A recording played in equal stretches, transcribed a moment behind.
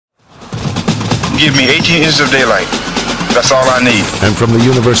give me 18 inches of daylight. That's all I need. And from the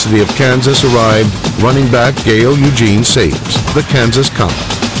University of Kansas arrived running back Gale Eugene Sayers, the Kansas Comet.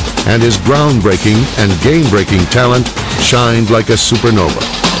 And his groundbreaking and game-breaking talent shined like a supernova.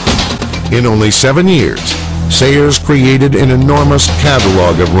 In only 7 years, Sayers created an enormous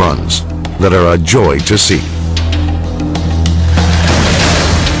catalog of runs that are a joy to see.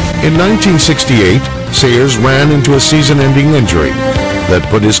 In 1968, Sayers ran into a season-ending injury that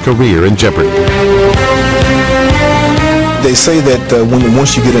put his career in jeopardy. They say that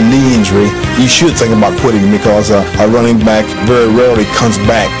once you get a knee injury, you should think about quitting, because a running back very rarely comes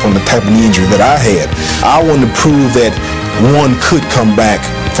back from the type of knee injury that I had. I wanted to prove that one could come back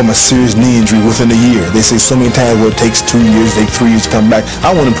from a serious knee injury within a year. They say so many times, well, it takes 2 years, it takes 3 years to come back.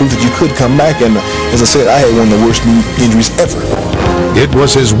 I want to prove that you could come back, and as I said, I had one of the worst knee injuries ever. It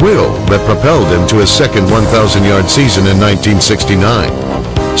was his will that propelled him to his second 1,000-yard season in 1969,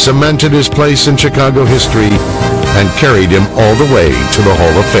 cemented his place in Chicago history, and carried him all the way to the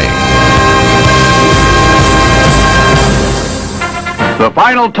Hall of Fame. The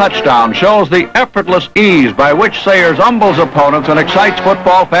final touchdown shows the effortless ease by which Sayers humbles opponents and excites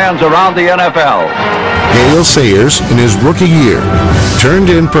football fans around the NFL. Gale Sayers, in his rookie year, turned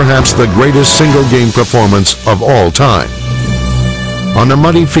in perhaps the greatest single-game performance of all time. On a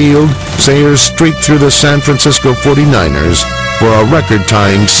muddy field, Sayers streaked through the San Francisco 49ers for a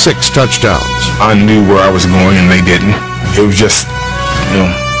record-tying 6 touchdowns. I knew where I was going and they didn't. It was just,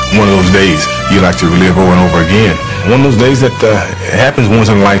 one of those days you like to relive over and over again. One of those days that happens once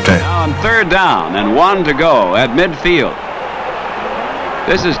in a lifetime. Now on 3rd down and 1 to go at midfield.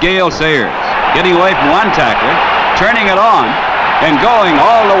 This is Gale Sayers getting away from one tackler, turning it on, and going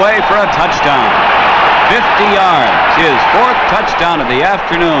all the way for a touchdown. 50 yards, his 4th touchdown of the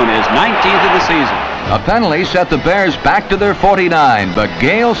afternoon, his 19th of the season. A penalty set the Bears back to their 49, but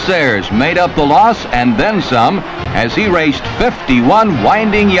Gale Sayers made up the loss and then some as he raced 51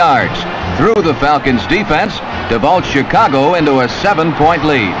 winding yards through the Falcons' defense to vault Chicago into a 7-point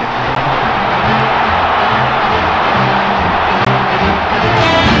lead.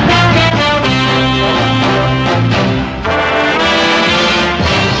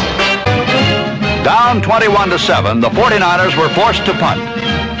 Down 21-7, the 49ers were forced to punt.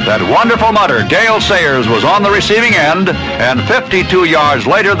 That wonderful mutter, Gale Sayers, was on the receiving end, and 52 yards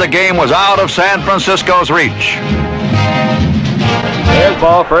later, the game was out of San Francisco's reach. There's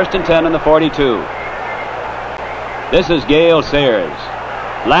ball, 1st and 10 in the 42. This is Gale Sayers,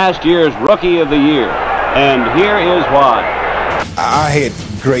 last year's Rookie of the Year, and here is why. I had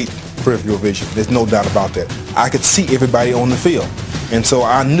great peripheral vision. There's no doubt about that. I could see everybody on the field. And so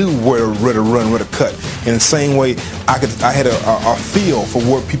I knew where to run, where to cut. In the same way, I had a feel for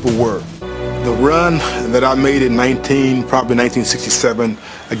where people were. The run that I made in probably 1967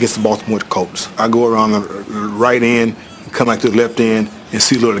 against the Baltimore Colts. I go around the right end, come back to the left end, and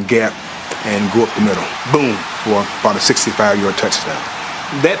see a little gap, and go up the middle. Boom, for about a 65-yard touchdown.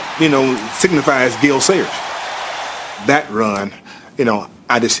 That, signifies Gale Sayers. That run,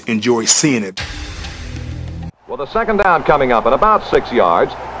 I just enjoy seeing it. With a 2nd down coming up at about 6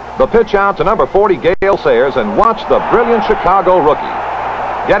 yards, the pitch out to number 40, Gale Sayers, and watch the brilliant Chicago rookie.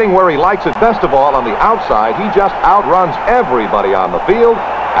 Getting where he likes it best of all on the outside, he just outruns everybody on the field,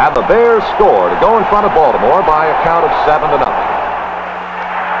 and the Bears score to go in front of Baltimore by a count of 7-0.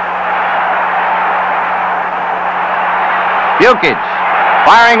 Bukic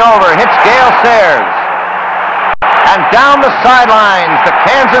firing over, hits Gale Sayers. And down the sidelines, the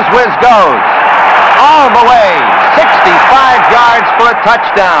Kansas whiz goes. All the way, 65 yards for a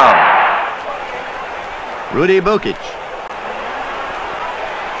touchdown. Rudy Bukic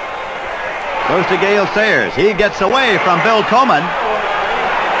goes to Gale Sayers. He gets away from Bill Coleman.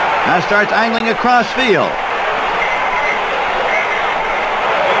 Now starts angling across field.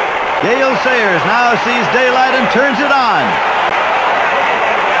 Gale Sayers now sees daylight and turns it on.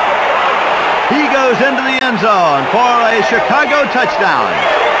 He goes into the end zone for a Chicago touchdown.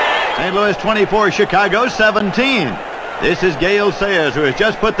 St. Louis 24, Chicago 17. This is Gale Sayers, who has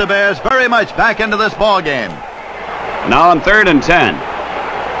just put the Bears very much back into this ball game. Now on 3rd and 10,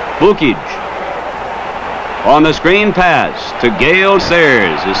 Bukic on the screen pass to Gale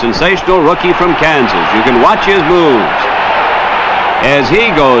Sayers, a sensational rookie from Kansas. You can watch his moves as he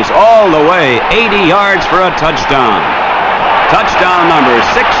goes all the way, 80 yards for a touchdown. Touchdown number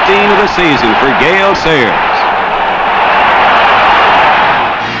 16 of the season for Gale Sayers.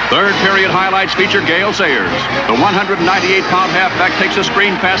 3rd period highlights feature Gale Sayers. The 198-pound halfback takes a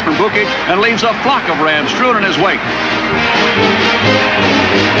screen pass from Bukic and leaves a flock of Rams strewn in his wake.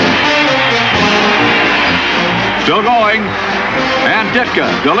 Still going. And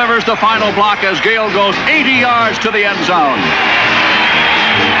Ditka delivers the final block as Gale goes 80 yards to the end zone.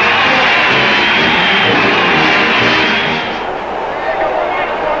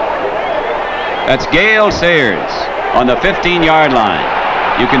 That's Gale Sayers on the 15-yard line.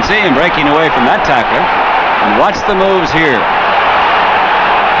 You can see him breaking away from that tackler. And watch the moves here.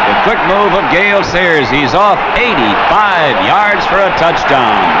 The quick move of Gale Sayers. He's off 85 yards for a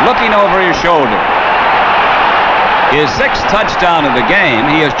touchdown, looking over his shoulder. His 6th touchdown of the game.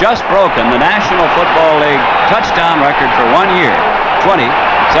 He has just broken the National Football League touchdown record for 1 year. 20,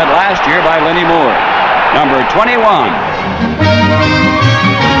 set last year by Lenny Moore. Number 21.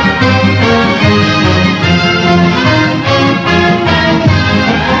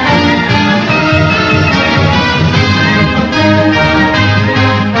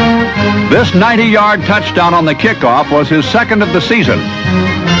 This 90-yard touchdown on the kickoff was his 2nd of the season.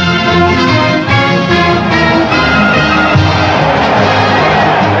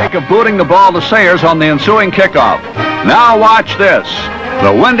 Of booting the ball to Sayers on the ensuing kickoff. Now watch this. The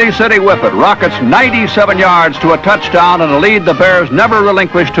Windy City Whippet rockets 97 yards to a touchdown and a lead the Bears never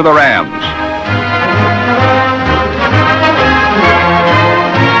relinquished to the Rams.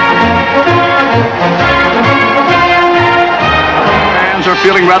 Are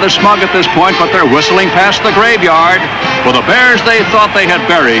feeling rather smug at this point, but they're whistling past the graveyard. For the Bears they thought they had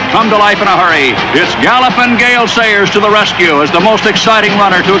buried come to life in a hurry. It's galloping Gale Sayers to the rescue as the most exciting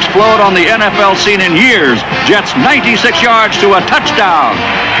runner to explode on the NFL scene in years. Jets 96 yards to a touchdown.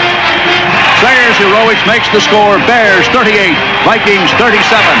 Sayers' heroics makes the score Bears 38, Vikings 37.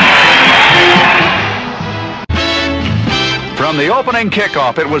 From the opening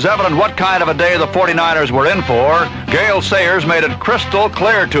kickoff, it was evident what kind of a day the 49ers were in for. Gale Sayers made it crystal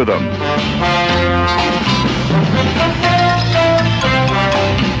clear to them.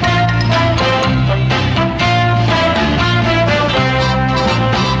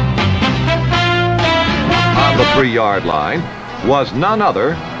 On the 3-yard line was none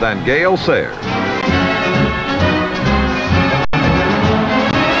other than Gale Sayers.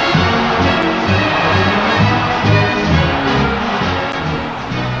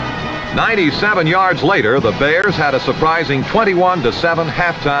 97 yards later, the Bears had a surprising 21-7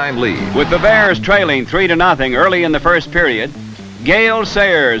 halftime lead. With the Bears trailing 3-0 early in the first period, Gale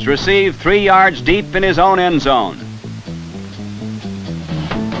Sayers received 3 yards deep in his own end zone.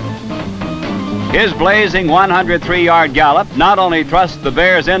 His blazing 103-yard gallop not only thrust the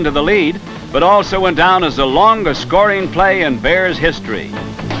Bears into the lead, but also went down as the longest scoring play in Bears history.